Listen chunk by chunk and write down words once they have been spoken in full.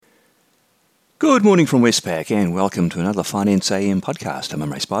Good morning from Westpac and welcome to another Finance AM podcast.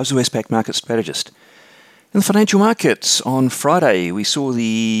 I'm Ray Spies, the Westpac market strategist. In the financial markets, on Friday we saw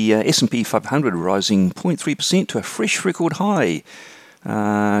the S&P 500 rising 0.3% to a fresh record high,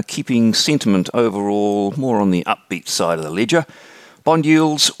 keeping sentiment overall more on the upbeat side of the ledger. Bond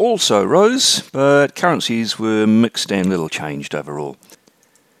yields also rose, but currencies were mixed and little changed overall.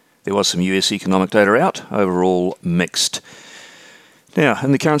 There was some US economic data out, overall mixed. Now,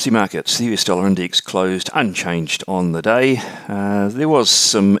 in the currency markets, the US dollar index closed unchanged on the day. There was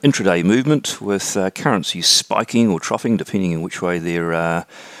some intraday movement with currencies spiking or troughing, depending on which way they're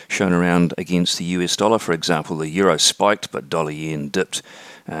shown around against the US dollar. For example, the euro spiked, but dollar yen dipped,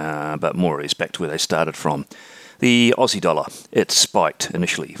 but more or less back to where they started from. The Aussie dollar, it spiked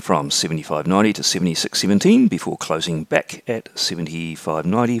initially from 75.90 to 76.17 before closing back at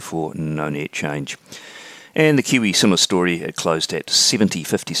 75.90 for no net change. And the Kiwi, similar story, it closed at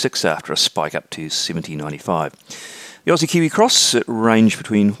 70.56 after a spike up to 70.95. The Aussie Kiwi cross, it ranged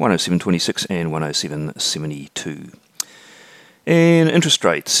between 107.26 and 107.72. And interest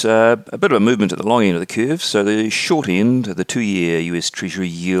rates, a bit of a movement at the long end of the curve. So the short end, the 2-year US Treasury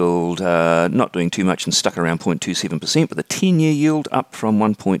yield, not doing too much and stuck around 0.27%, but the 10-year yield up from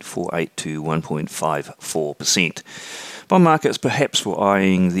 1.48 to 1.54%. Bond markets perhaps were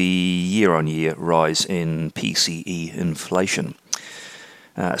eyeing the year-on-year rise in PCE inflation.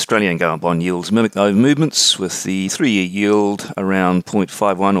 Australian government bond yields mimic those movements, with the 3-year yield around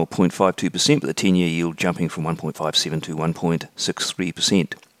 0.51 or 0.52%, but the 10-year yield jumping from 1.57 to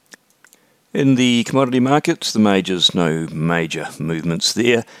 1.63%. In the commodity markets, the majors, no major movements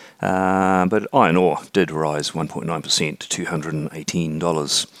there, but iron ore did rise 1.9% to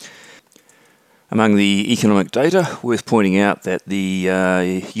 $218. Among the economic data, worth pointing out that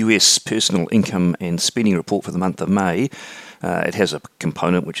the US Personal Income and Spending Report for the month of May, it has a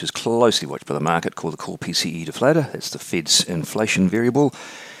component which is closely watched by the market called the core PCE deflator. That's the Fed's inflation variable.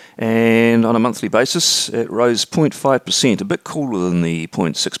 And on a monthly basis, it rose 0.5%, a bit cooler than the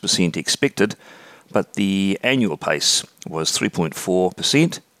 0.6% expected, but the annual pace was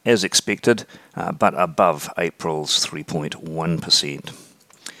 3.4%, as expected, but above April's 3.1%.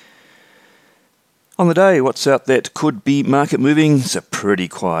 On the day, what's out that could be market moving? It's a pretty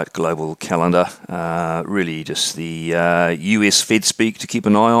quiet global calendar. Really just the US Fed speak to keep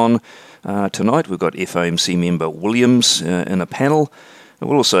an eye on. Tonight we've got FOMC member Williams in a panel.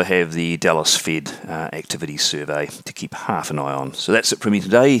 We'll also have the Dallas Fed activity survey to keep half an eye on. So that's it from me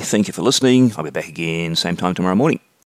today. Thank you for listening. I'll be back again same time tomorrow morning.